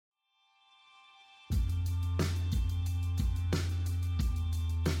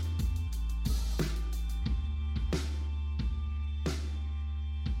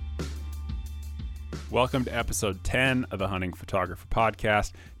Welcome to episode 10 of the Hunting Photographer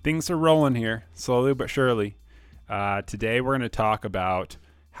Podcast. Things are rolling here, slowly but surely. Today we're going to talk about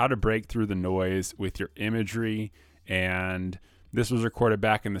how to break through the noise with your imagery, and this was recorded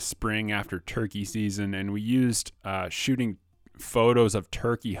back in the spring after turkey season, and we used shooting photos of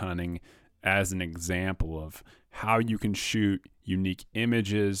turkey hunting as an example of how you can shoot unique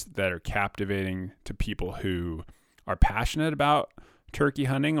images that are captivating to people who are passionate about turkey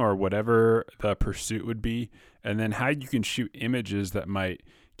hunting or whatever the pursuit would be, and then how you can shoot images that might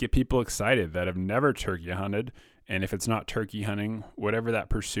get people excited that have never turkey hunted. And if it's not turkey hunting, whatever that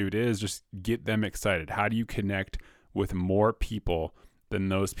pursuit is, just get them excited. How do you connect with more people than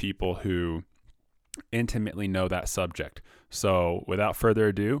those people who intimately know that subject? So without further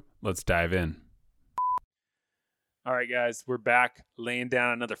ado, let's dive in. All right, guys, we're back laying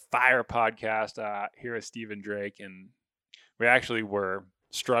down another fire podcast here with Stephen Drake, and we actually were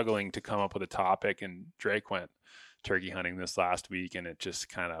struggling to come up with a topic, and Drake went turkey hunting this last week, and it just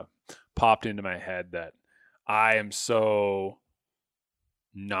kind of popped into my head that I am so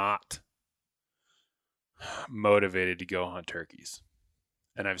not motivated to go hunt turkeys.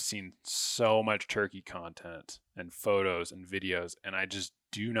 And I've seen so much turkey content and photos and videos, and I just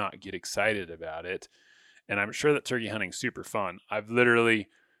do not get excited about it. And I'm sure that turkey hunting's super fun. I've literally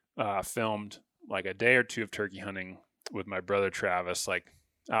filmed like a day or two of turkey hunting with my brother Travis, like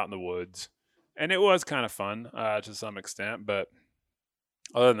out in the woods, and it was kind of fun to some extent. But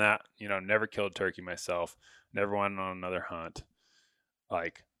other than that, never killed turkey myself, never went on another hunt.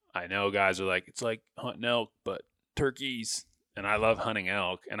 Like, I know guys are like, it's like hunting elk but turkeys, and I love hunting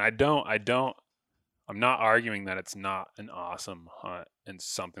elk, and I'm not arguing that it's not an awesome hunt and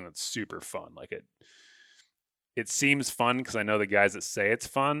something that's super fun. Like, it seems fun because I know the guys that say it's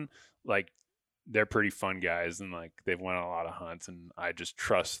fun, like, they're pretty fun guys, and like they've went on a lot of hunts, and I just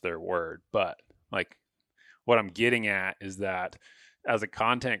trust their word. But like, what I'm getting at is that as a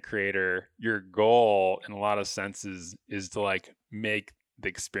content creator, your goal in a lot of senses is to like make the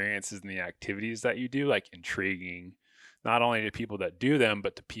experiences and the activities that you do like intriguing, not only to people that do them,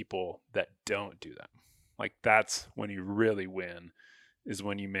 but to people that don't do them. Like, that's when you really win, is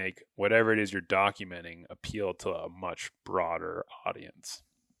when you make whatever it is you're documenting appeal to a much broader audience.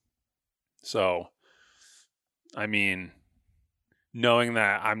 So, I mean, knowing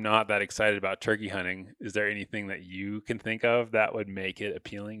that I'm not that excited about turkey hunting, is there anything that you can think of that would make it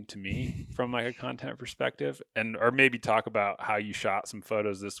appealing to me from like a content perspective? Or maybe talk about how you shot some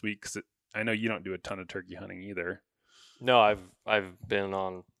photos this week, because I know you don't do a ton of turkey hunting either. No, I've been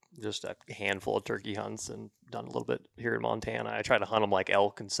on just a handful of turkey hunts and done a little bit here in Montana. I try to hunt them like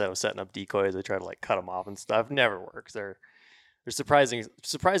elk instead of setting up decoys. I try to like cut them off and stuff. Never works. They're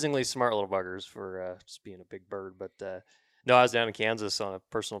surprisingly smart little buggers for just being a big bird. But no, I was down in Kansas on a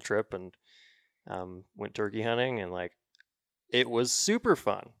personal trip and went turkey hunting, and like it was super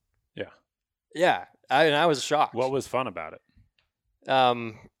fun. Yeah. I was shocked. What was fun about it?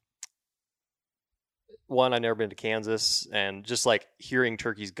 One, I've never been to Kansas, and just like hearing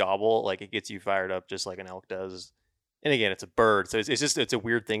turkeys gobble, like it gets you fired up just like an elk does. And again, it's a bird, so it's a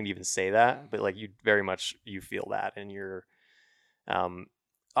weird thing to even say that, but like you feel that, and you're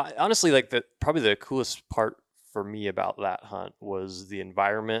honestly, like, probably the coolest part for me about that hunt was the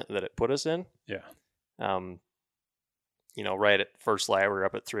environment that it put us in. Yeah. Right at first light, we were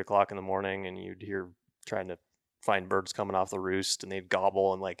up at 3:00 in the morning, and you'd hear trying to find birds coming off the roost, and they'd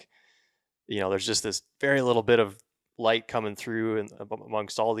gobble, and like, there's just this very little bit of light coming through and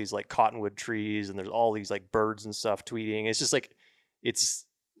amongst all these like cottonwood trees, and there's all these like birds and stuff tweeting. It's just like,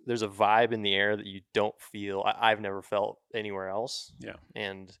 there's a vibe in the air that you don't feel. I've never felt anywhere else. Yeah.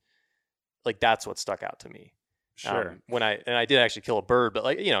 And like, that's what stuck out to me. Sure. When I did actually kill a bird, but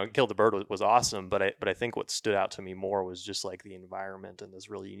like, killed the bird was awesome. But I think what stood out to me more was just like the environment and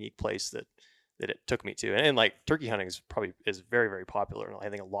this really unique place that it took me to. And like, turkey hunting is very, very popular. And I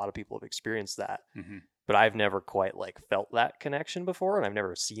think a lot of people have experienced that, but I've never quite like felt that connection before. And I've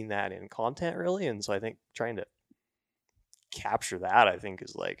never seen that in content really. And so I think trying to capture that, I think,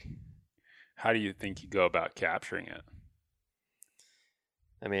 is like, how do you think you go about capturing it?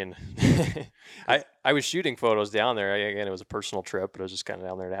 I mean, I was shooting photos down there. Again, it was a personal trip, but I was just kind of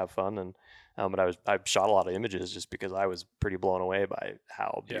down there to have fun. And but I shot a lot of images just because I was pretty blown away by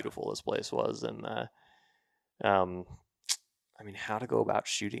how beautiful this place was. And I mean, how to go about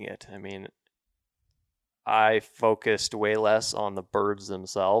shooting it. I mean, I focused way less on the birds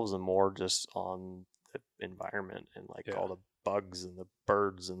themselves and more just on the environment and like all the bugs and the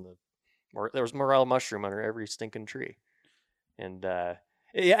birds and there was morel mushroom under every stinking tree. And I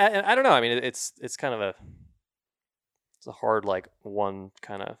don't know. I mean, it's kind of it's a hard like one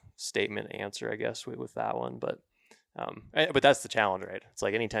kind of statement answer, I guess, with that one. But that's the challenge, right? It's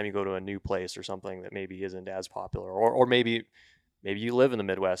like anytime you go to a new place or something that maybe isn't as popular, or maybe you live in the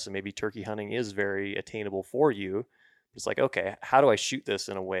Midwest and maybe turkey hunting is very attainable for you. It's like, okay, how do I shoot this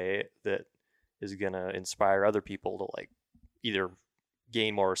in a way that is gonna inspire other people to like either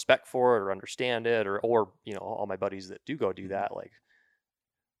gain more respect for it or understand it, or all my buddies that do go do that, like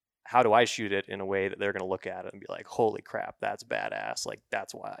how do I shoot it in a way that they're going to look at it and be like, holy crap, that's badass. Like,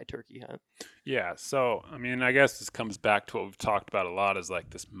 that's why I turkey hunt. Yeah. So, I mean, I guess this comes back to what we've talked about a lot, is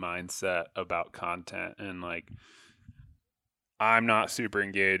like this mindset about content. And like, I'm not super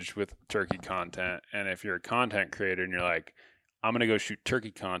engaged with turkey content. And if you're a content creator and you're like, I'm going to go shoot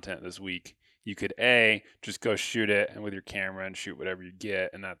turkey content this week, you could just go shoot it and with your camera and shoot whatever you get.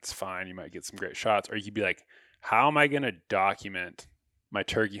 And that's fine. You might get some great shots. Or you could be like, how am I going to document my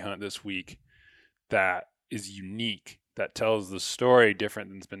turkey hunt this week that is unique, that tells the story different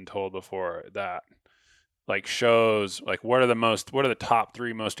than's been told before, that like shows like what are the top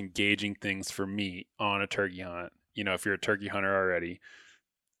 3 most engaging things for me on a turkey hunt, if you're a turkey hunter already.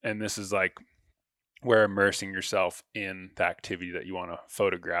 And this is like where immersing yourself in the activity that you want to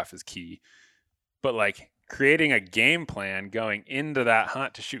photograph is key. But like creating a game plan going into that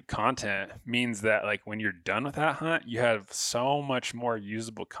hunt to shoot content means that like when you're done with that hunt, you have so much more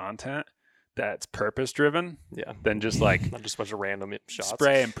usable content that's purpose driven than just like not just a bunch of random shots,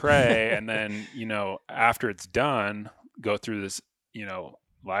 spray and pray. And then, after it's done, go through this,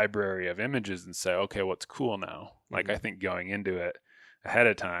 library of images and say, okay, what's cool now? Like, I think going into it ahead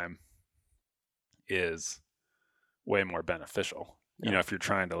of time is way more beneficial. If you're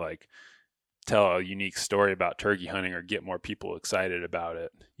trying to like tell a unique story about turkey hunting or get more people excited about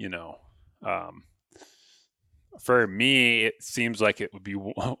it, for me, it seems like it would be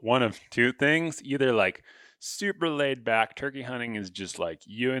one of 2 things. Either like super laid back, turkey hunting is just like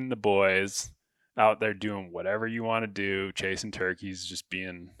you and the boys out there doing whatever you want to do, chasing turkeys, just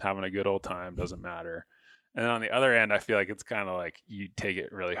having a good old time, doesn't matter. And then on the other end, I feel like it's kind of like you take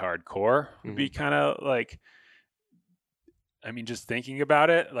it really hardcore. Would be kind of like, I mean, just thinking about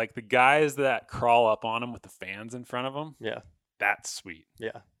it, like the guys that crawl up on them with the fans in front of them. Yeah. That's sweet.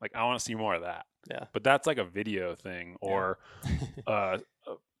 Yeah. Like, I want to see more of that. Yeah. But that's like a video thing, or a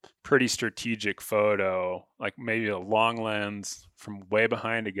pretty strategic photo, like maybe a long lens from way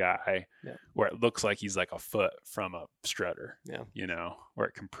behind a guy where it looks like he's like a foot from a strutter, where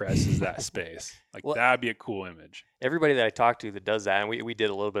it compresses that space. Like, that'd be a cool image. Everybody that I talked to that does that, and we did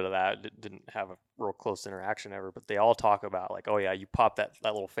a little bit of that, didn't have a real close interaction ever, but they all talk about like, oh yeah, you pop that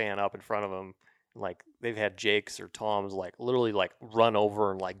little fan up in front of them. Like they've had Jakes or Toms like literally like run over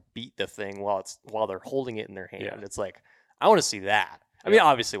and like beat the thing while they're holding it in their hand. Yeah. It's like, I want to see that. I mean,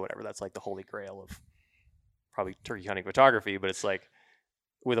 obviously, whatever. That's like the holy grail of probably turkey hunting photography, but it's like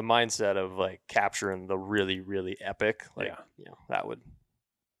with a mindset of like capturing the really, really epic. Like, that would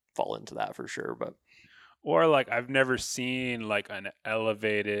fall into that for sure. But or like I've never seen like an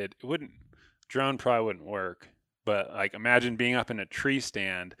elevated. Drone probably wouldn't work. But like imagine being up in a tree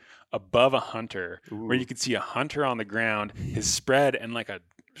stand above a hunter where you could see a hunter on the ground, his spread, and like a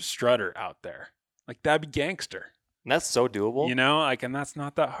strutter out there. Like that'd be gangster. And that's so doable. And that's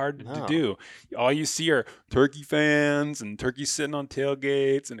not that hard to do. All you see are turkey fans and turkeys sitting on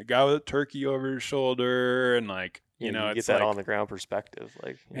tailgates and a guy with a turkey over his shoulder. And like, you it's get that on the ground perspective.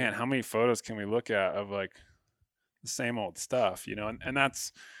 Like, man, how many photos can we look at of like the same old stuff, and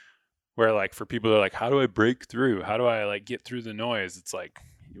that's where like for people that are like, how do I break through? How do I like get through the noise? It's like,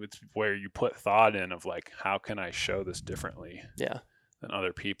 it's where you put thought in of like, how can I show this differently than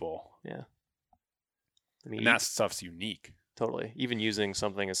other people? Yeah. I mean, and that stuff's unique. Totally. Even using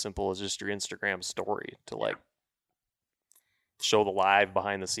something as simple as just your Instagram story to like show the live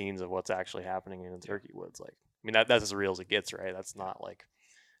behind the scenes of what's actually happening in the turkey woods. Like, I mean, that's as real as it gets, right? That's not like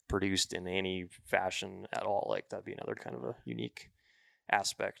produced in any fashion at all. Like that'd be another kind of a unique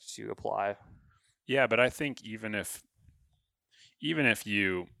aspect to apply. Yeah, but I think even if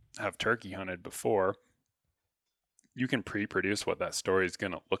you have turkey hunted before, you can pre-produce what that story is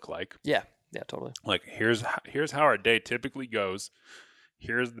going to look like. Yeah, totally. Like here's how our day typically goes.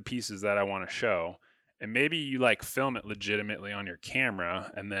 Here's the pieces that I want to show. And maybe you like film it legitimately on your camera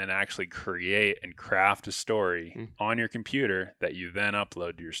and then actually create and craft a story on your computer that you then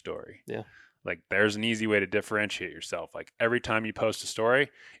upload to your story. Yeah. Like there's an easy way to differentiate yourself. Like every time you post a story,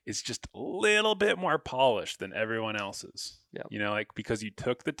 it's just a little bit more polished than everyone else's. Yeah. Like because you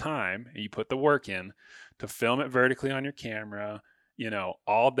took the time and you put the work in to film it vertically on your camera,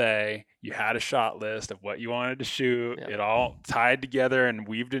 all day. You had a shot list of what you wanted to shoot. It all tied together and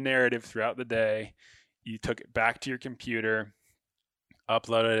weaved a narrative throughout the day. you took it back to your computer,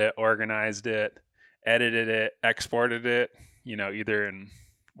 uploaded it, organized it, edited it, exported it, either in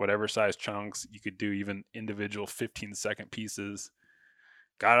whatever size chunks. You could do even individual 15-second pieces,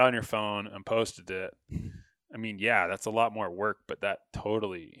 got it on your phone and posted it. I mean, yeah, that's a lot more work, but that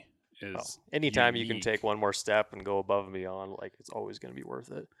totally is anytime unique. You can take one more step and go above and beyond, like, it's always going to be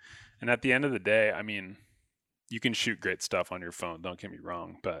worth it. And at the end of the day, I mean, you can shoot great stuff on your phone, don't get me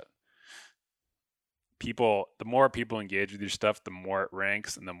wrong, but the more people engage with your stuff, the more it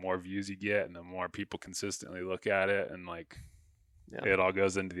ranks and the more views you get and the more people consistently look at it, and like it all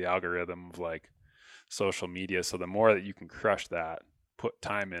goes into the algorithm of like social media. So the more that you can crush that, put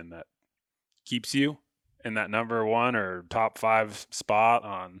time in, that keeps you in that number 1 or top 5 spot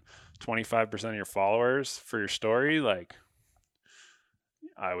on 25% of your followers for your story, like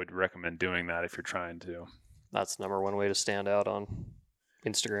I would recommend doing that if you're trying to. That's number 1 way to stand out on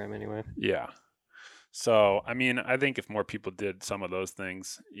Instagram anyway. Yeah. So, I mean, I think if more people did some of those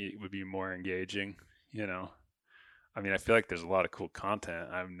things, it would be more engaging, I mean, I feel like there's a lot of cool content.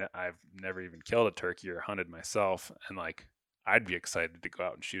 I've never even killed a turkey or hunted myself, and like I'd be excited to go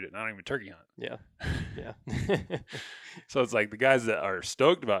out and shoot it, and I don't even turkey hunt. Yeah. So it's like the guys that are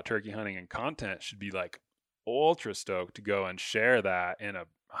stoked about turkey hunting and content should be like ultra stoked to go and share that in a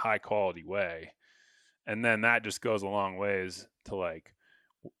high quality way. And then that just goes a long ways to like,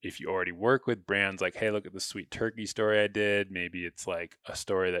 if you already work with brands, like, hey, look at the sweet turkey story I did. Maybe it's like a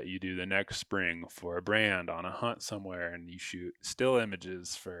story that you do the next spring for a brand on a hunt somewhere, and you shoot still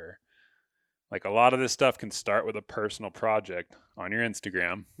images for, like, a lot of this stuff can start with a personal project on your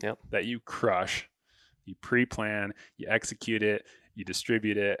Instagram that you crush. You pre-plan, you execute it, you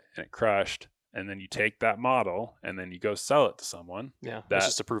distribute it, and it crushed. And then you take that model and then you go sell it to someone. Yeah, that's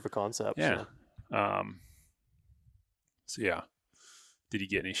just a proof of concept. Yeah. So yeah. Did you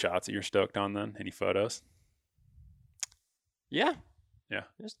get any shots that you're stoked on then? Any photos? Yeah. Yeah.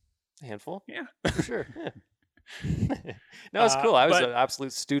 Just a handful. Yeah. For sure. Yeah. No, it's cool. I was an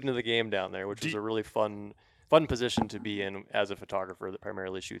absolute student of the game down there, which was a really fun position to be in as a photographer that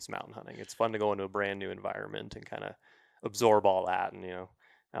primarily shoots mountain hunting. It's fun to go into a brand new environment and kind of absorb all that, and you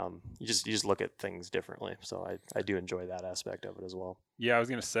just look at things differently. So I do enjoy that aspect of it as well. Yeah, I was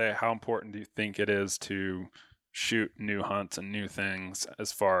gonna say, how important do you think it is to shoot new hunts and new things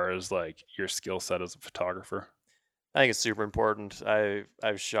as far as like your skill set as a photographer? I think it's super important.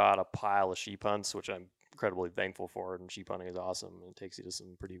 I've shot a pile of sheep hunts, which I'm incredibly thankful for, and sheep hunting is awesome. It takes you to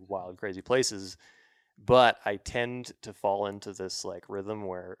some pretty wild, crazy places. But I tend to fall into this like rhythm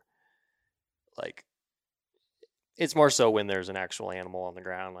where, like, it's more so when there's an actual animal on the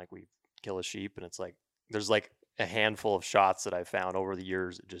ground, like we kill a sheep, and it's like there's like a handful of shots that I've found over the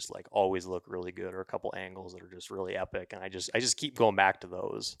years that just like always look really good, or a couple angles that are just really epic, and I just keep going back to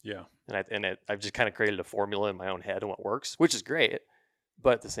those. Yeah. And I've just kind of created a formula in my own head and what works, which is great.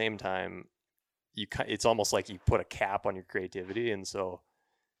 But at the same time, it's almost like you put a cap on your creativity. And so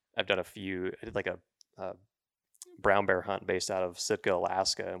I've done I did like a brown bear hunt based out of Sitka,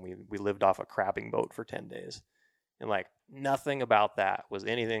 Alaska, and we lived off a crapping boat for 10 days. And like nothing about that was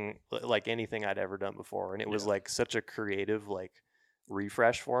anything like anything I'd ever done before. And it was like such a creative like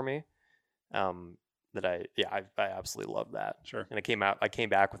refresh for me. That I absolutely love that. Sure. And I came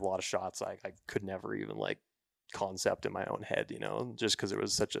back with a lot of shots I could never even like concept in my own head, just because it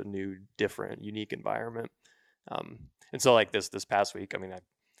was such a new, different, unique environment. And so like this past week, I mean,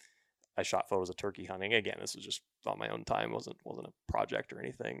 I shot photos of turkey hunting. Again, this was just on my own time. wasn't a project or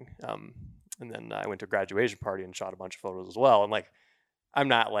anything. And then I went to a graduation party and shot a bunch of photos as well. And like, I'm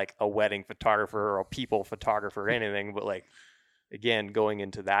not like a wedding photographer or a people photographer or anything, but like, again, going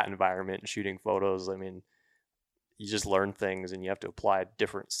into that environment and shooting photos, I mean, you just learn things and you have to apply a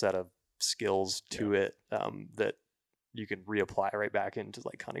different set of skills to it that you can reapply right back into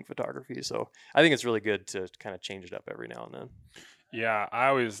like hunting photography. So I think it's really good to kind of change it up every now and then. Yeah, I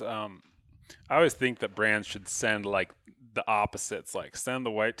always think that brands should send like the opposites, like send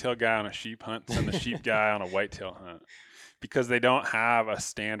the whitetail guy on a sheep hunt, send the sheep guy on a whitetail hunt, because they don't have a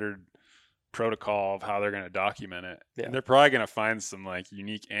standard protocol of how they're going to document it. Yeah. And they're probably going to find some like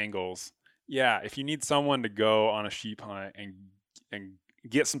unique angles. Yeah, if you need someone to go on a sheep hunt and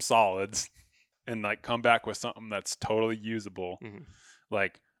get some solids and like come back with something that's totally usable,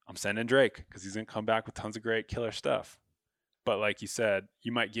 like I'm sending Drake because he's going to come back with tons of great killer stuff. But like you said,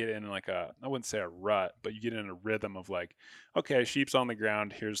 you might get in like I wouldn't say a rut, but you get in a rhythm of like, okay, sheep's on the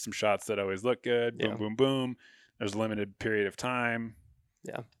ground. Here's some shots that always look good. Boom, boom, boom. There's a limited period of time.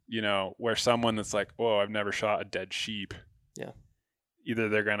 Yeah. Where someone that's like, oh, I've never shot a dead sheep. Yeah. Either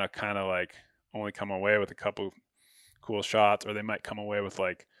they're going to kind of like only come away with a couple cool shots, or they might come away with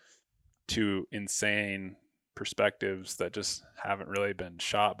like to insane perspectives that just haven't really been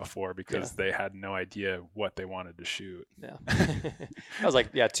shot before because they had no idea what they wanted to shoot. Yeah. I was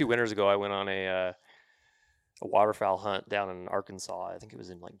like, 2 winters ago, I went on a waterfowl hunt down in Arkansas. I think it was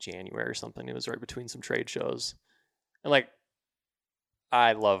in like January or something. It was right between some trade shows. And like,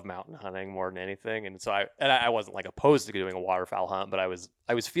 I love mountain hunting more than anything, and so I wasn't like opposed to doing a waterfowl hunt, but I was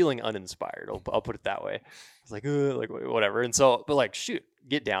feeling uninspired. I'll put it that way. I was like whatever. And so, but like, shoot,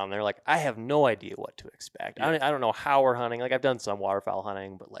 get down there. Like, I have no idea what to expect. Yeah. I don't know how we're hunting. Like, I've done some waterfowl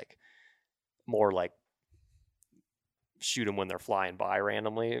hunting, but like more like shoot them when they're flying by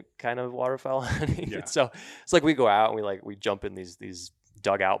randomly kind of waterfowl hunting. Yeah. So it's like we go out and we jump in these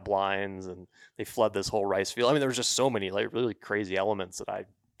dugout blinds and they flood this whole rice field. I mean, there was just so many like really crazy elements that I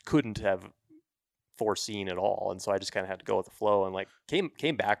couldn't have foreseen at all. And so I just kind of had to go with the flow and like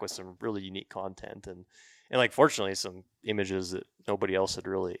came back with some really unique content and like fortunately some images that nobody else had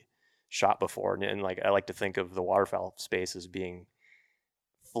really shot before. And like, I like to think of the waterfowl space as being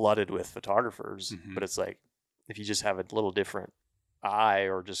flooded with photographers, but it's like, if you just have a little different eye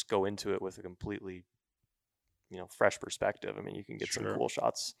or just go into it with a completely, fresh perspective, I mean, you can get some cool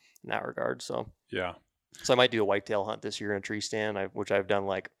shots in that regard. So, so I might do a whitetail hunt this year in a tree stand, which I've done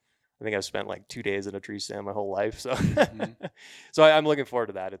I think I've spent like 2 days in a tree stand my whole life. So, so I'm looking forward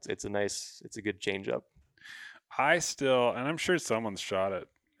to that. It's a good change up. And I'm sure someone's shot it,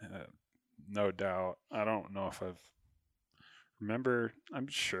 no doubt. I don't know if I'm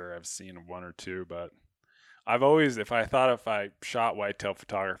sure I've seen one or two, but I've always, if I shot whitetail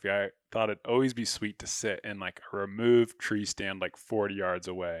photography, I thought it'd always be sweet to sit in like a removed tree stand like 40 yards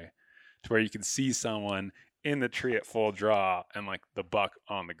away to where you can see someone in the tree at full draw and like the buck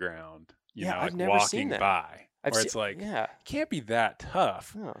on the ground, I've like never walking seen that. by. It's like, it can't be that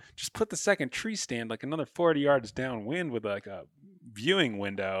tough. Oh. Just put the second tree stand like another 40 yards downwind with like a viewing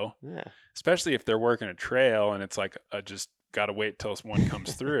window, especially if they're working a trail and it's like just got to wait till one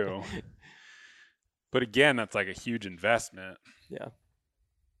comes through. But again, that's like a huge investment. Yeah.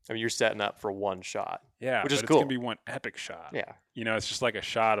 I mean, you're setting up for one shot. Yeah. Which is cool. cool. It's going to be one epic shot. Yeah. It's just like a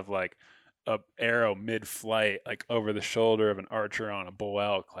shot of like a arrow mid-flight, like over the shoulder of an archer on a bull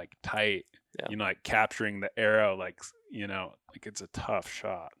elk, like tight, like capturing the arrow, like it's a tough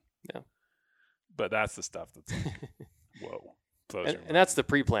shot. Yeah. But that's the stuff that's like, whoa. And that's the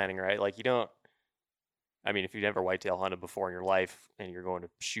pre-planning, right? Like if you've never whitetail hunted before in your life and you're going to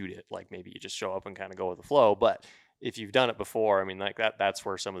shoot it, like maybe you just show up and kind of go with the flow. But if you've done it before, I mean, like that's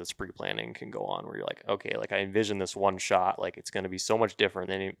where some of this pre-planning can go on, where you're like, okay, like I envision this one shot, like it's going to be so much different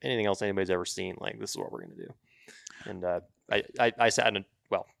than anything else anybody's ever seen. Like this is what we're going to do. And I sat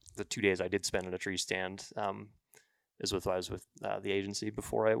the 2 days I did spend in a tree stand I was with the agency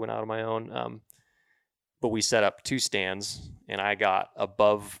before I went out on my own. But we set up 2 stands and I got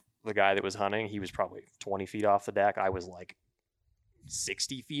above the guy that was hunting. He was probably 20 feet off the deck. I was like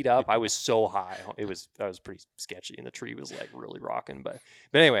 60 feet up. I was so high. I was pretty sketchy, and the tree was like really rocking. But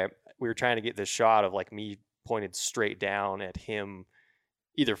anyway, we were trying to get this shot of like me pointed straight down at him,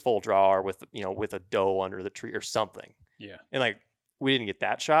 either full draw or with a doe under the tree or something. Yeah. And like we didn't get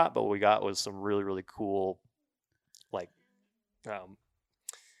that shot, but what we got was some really, really cool like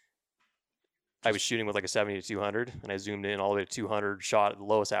I was shooting with like a 70 to 200 and I zoomed in all the way to 200, shot at the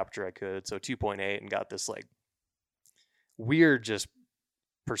lowest aperture I could. So 2.8 and got this like weird just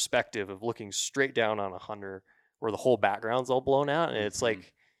perspective of looking straight down on a hunter where the whole background's all blown out. And it's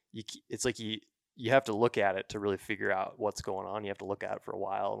like, you have to look at it to really figure out what's going on. You have to look at it for a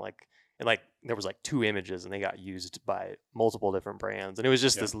while. And there was like 2 images and they got used by multiple different brands. And it was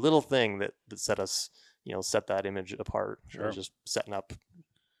just this little thing that set us, set that image apart. Sure. It was just setting up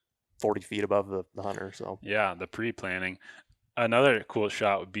 40 feet above the hunter. So the pre-planning. Another cool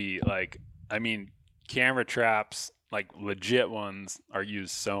shot would be like, camera traps, like legit ones, are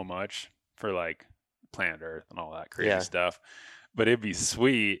used so much for like planet Earth and all that crazy stuff. But it'd be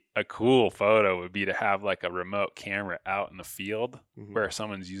sweet. A cool photo would be to have like a remote camera out in the field where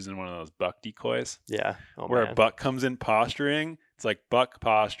someone's using one of those buck decoys. Yeah. A buck comes in posturing. It's like buck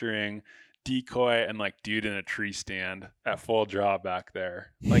posturing, decoy, and like dude in a tree stand at full draw back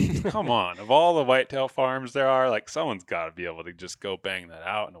there. Like, come on. Of all the whitetail farms there are, like someone's got to be able to just go bang that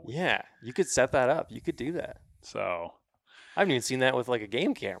out in a week. Yeah, you could set that up. You could do that. So I haven't even seen that with like a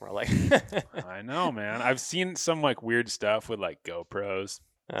game camera. Like I know, man. I've seen some like weird stuff with like GoPros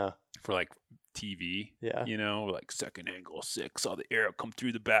for like TV. Yeah. Like second angle 6, saw the arrow come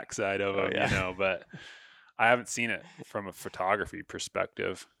through the backside of it, but I haven't seen it from a photography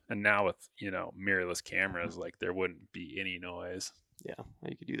perspective. And now with, mirrorless cameras, like there wouldn't be any noise. Yeah,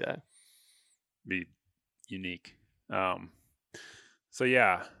 you could do that. Be unique. So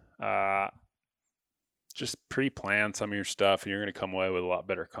yeah, Just pre-plan some of your stuff, and you're going to come away with a lot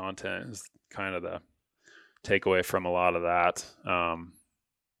better content. Is kind of the takeaway from a lot of that.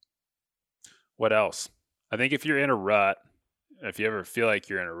 What else? I think if you're in a rut, if you ever feel like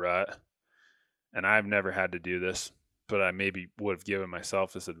you're in a rut, and I've never had to do this, but I maybe would have given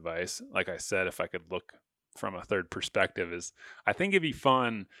myself this advice. Like I said, if I could look from a third perspective, is I think it'd be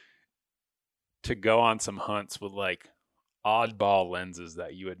fun to go on some hunts with like oddball lenses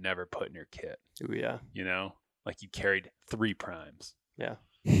that you would never put in your kit. Ooh, yeah. You know, like you carried 3 primes. Yeah.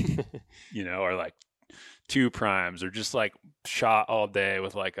 You know, or like 2 primes, or just like shot all day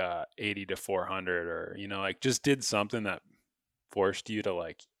with like a 80 to 400, or, you know, like just did something that forced you to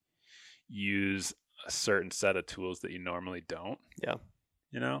like use a certain set of tools that you normally don't. Yeah.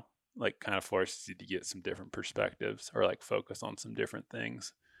 You know, like kind of forces you to get some different perspectives or like focus on some different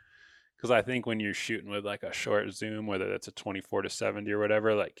things. Because I think when you're shooting with like a short zoom, whether that's a 24 to 70 or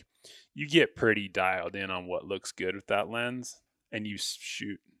whatever, like you get pretty dialed in on what looks good with that lens, and you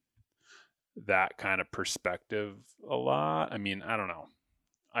shoot that kind of perspective a lot. I mean, I don't know.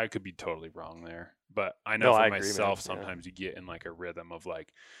 I could be totally wrong there, but I know for myself, sometimes you get in like a rhythm of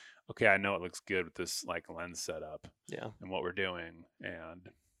like, okay, I know it looks good with this like lens setup, and what we're doing, and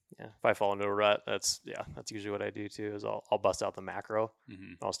if I fall into a rut, that's usually what I do too. Is I'll bust out the macro.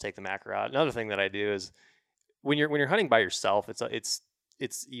 mm-hmm. I'll just take the macro out. Another thing that I do is when you're hunting by yourself, it's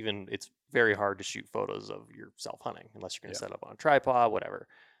very hard to shoot photos of yourself hunting unless you're going to set up on a tripod, whatever.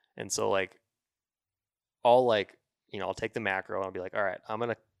 And so like I'll take the macro and I'll be like, all right,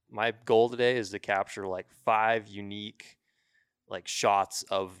 my goal today is to capture like 5 unique like shots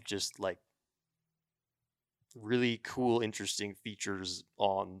of just like really cool, interesting features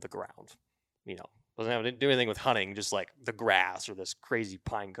on the ground. You know, doesn't have to do anything with hunting, just like the grass or this crazy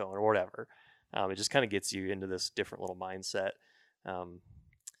pine cone or whatever. It just kind of gets you into this different little mindset.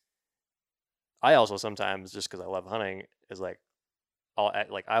 I also sometimes, just because I love hunting, is like I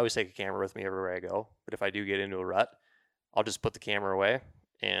always take a camera with me everywhere I go. But if I do get into a rut, I'll just put the camera away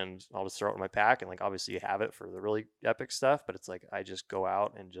and I'll just throw it in my pack. And like obviously you have it for the really epic stuff, but it's like I just go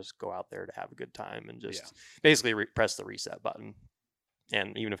out there to have a good time and just basically press the reset button.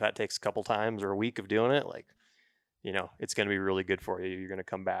 And even if that takes a couple times or a week of doing it, like, you know, it's going to be really good for you. You're going to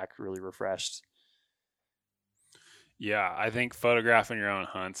come back really refreshed. Yeah, I think photographing your own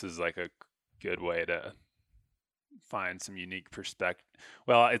hunts is like a good way to find some unique perspective.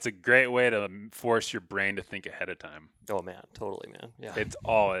 Well, it's a great way to force your brain to think ahead of time. Oh man, totally, man. Yeah, it's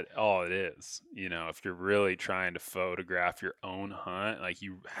all it is. You know, if you're really trying to photograph your own hunt, like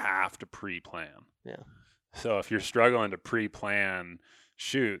you have to pre-plan. Yeah. So if you're struggling to pre-plan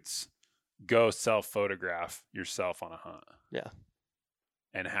shoots, go self-photograph yourself on a hunt. Yeah.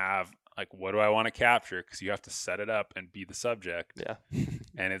 And have like, what do I want to capture? Because you have to set it up and be the subject. Yeah.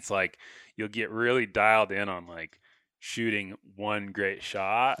 And it's like you'll get really dialed in on like shooting one great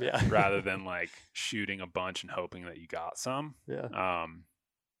shot rather than like shooting a bunch and hoping that you got some. Yeah.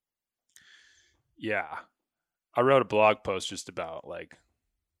 Yeah. I wrote a blog post just about like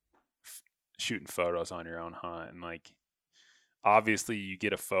shooting photos on your own hunt, and like obviously you get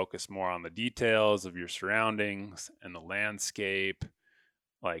to focus more on the details of your surroundings and the landscape,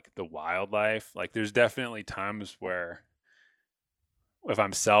 like the wildlife. Like there's definitely times where if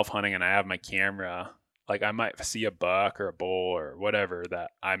I'm self hunting and I have my camera, like I might see a buck or a bull or whatever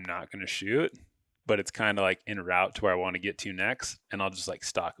that I'm not going to shoot, but it's kind of like en route to where I want to get to next. And I'll just like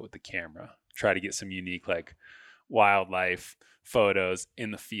stock it with the camera, try to get some unique like wildlife photos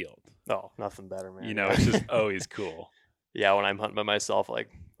in the field. Oh, nothing better, man. You know, it's just always cool. Yeah. When I'm hunting by myself, like,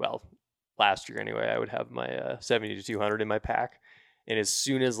 well, last year anyway, I would have my 70 to 200 in my pack. And as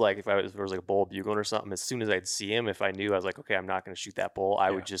soon as like, if there was like a bull bugling or something, as soon as I'd see him, if I knew I was like, okay, I'm not going to shoot that bull,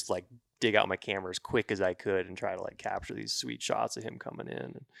 I would just like dig out my camera as quick as I could and try to like capture these sweet shots of him coming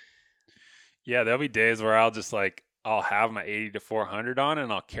in. Yeah. There'll be days where I'll have my 80 to 400 on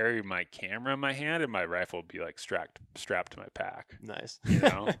and I'll carry my camera in my hand and my rifle will be like strapped to my pack. Nice. You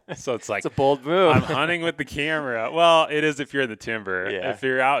know? So it's like, it's a bold move. I'm hunting with the camera. Well, it is if you're in the timber. Yeah. If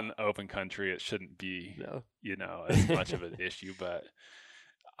you're out in the open country, it shouldn't be, you know, as much of an issue. But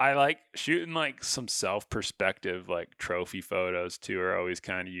I like shooting like some self-perspective, like trophy photos too are always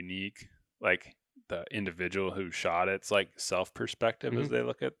kind of unique. Like the individual who shot it's like self-perspective as they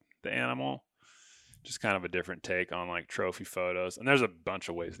look at the animal. Just kind of a different take on like trophy photos. And there's a bunch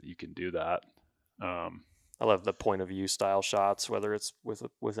of ways that you can do that. I love the point of view style shots, whether it's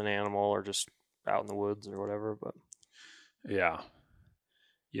with an animal or just out in the woods or whatever. But yeah.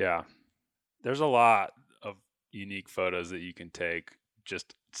 There's a lot of unique photos that you can take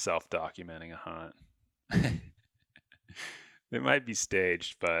just self-documenting a hunt. They might be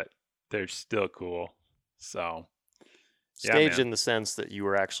staged, but they're still cool. So yeah, Staged man. in the sense that you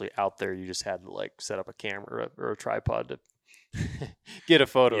were actually out there. You just had to like set up a camera or a tripod to get a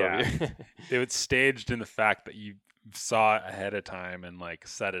photo of Yeah. you. It was staged in the fact that you saw it ahead of time and like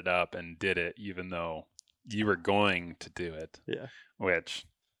set it up and did it, even though you were going to do it. Yeah. Which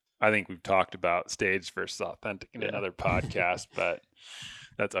I think we've talked about staged versus authentic in Yeah. another podcast, but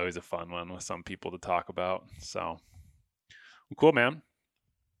that's always a fun one with some people to talk about. So, well, cool, man.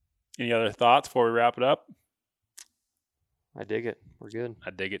 Any other thoughts before we wrap it up? I dig it. We're good. I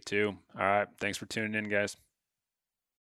dig it too. All right. Thanks for tuning in, guys.